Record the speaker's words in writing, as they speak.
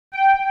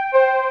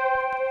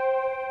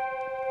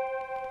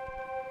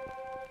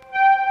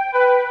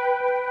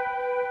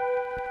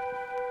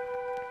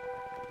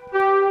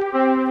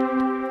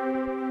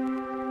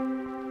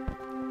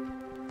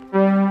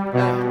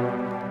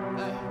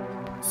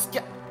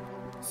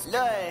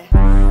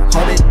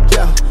Hold it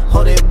down,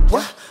 hold it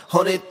what?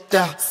 Hold it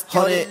down,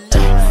 hold it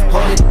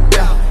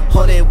down,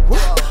 hold it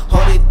what?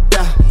 Hold it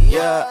down,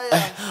 yeah,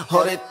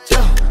 hold it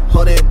down,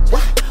 hold it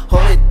what?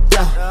 Hold it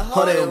down,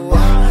 hold it what?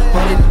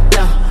 Hold it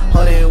down,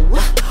 hold it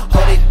what?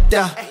 Hold it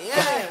down.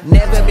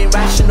 Never been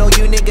rational,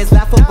 you niggas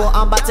laughable.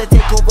 I'm about to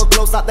take over,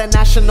 close out the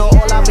national.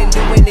 All I've been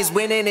doing is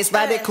winning, it's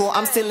radical.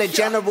 I'm still a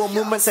general,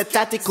 movements are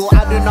tactical.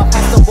 I do not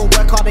pass over,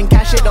 work hard and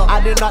cash it up.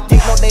 I do not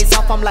take no days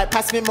off, I'm like,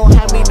 pass me more,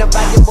 hand me the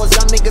valuables.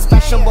 Young niggas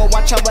fashionable,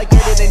 watch how I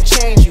get it and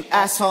change, you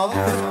asshole.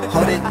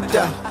 Hold it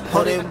down,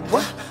 hold it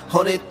what?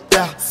 Hold it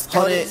down,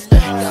 hold it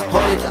down,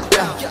 hold it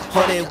down,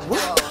 hold it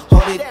what?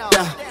 Hold it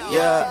down,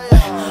 yeah,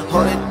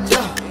 hold it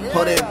down,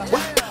 hold it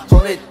what?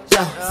 Hold it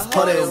down,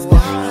 hold it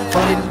what?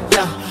 Hold it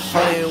down,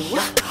 hold it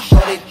what?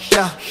 Hold it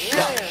down.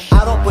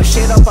 I don't put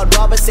shit up, I'd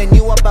rather send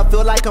you up. I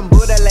feel like I'm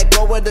Buddha, let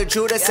go of the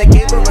Judas. I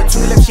gave her a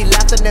tulip, she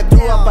laughed and then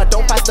threw up. I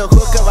don't pass the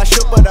hooker, I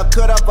should but I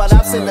could've. But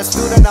I'm still a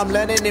student, I'm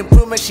learning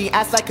improvement. She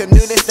acts like a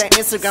nudist, that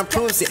Instagram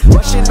proves it.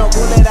 Rushing no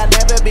bullet, I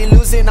never be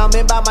losing. I'm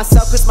in by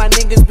myself cause my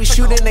niggas be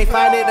shooting. They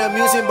find it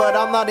amusing, but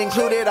I'm not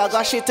included. I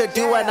got shit to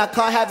do and I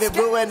can't have it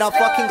ruined. I'll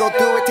fucking go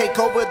through it, take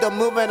over the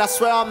movement. I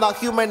swear I'm not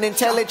human,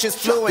 intelligence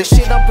fluent. The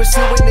shit I'm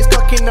pursuing is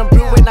cooking and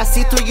brewing. I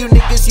see through you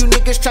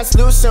niggas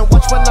translucent.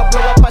 Watch when I blow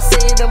up, I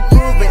say it and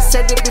prove it.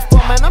 Said it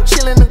before, man, I'm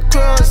chilling and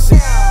cruising.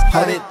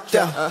 Hold it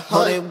down,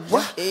 hold it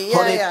what?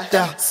 Hold it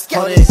down,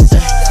 hold it down,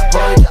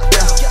 hold it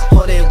down,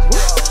 hold it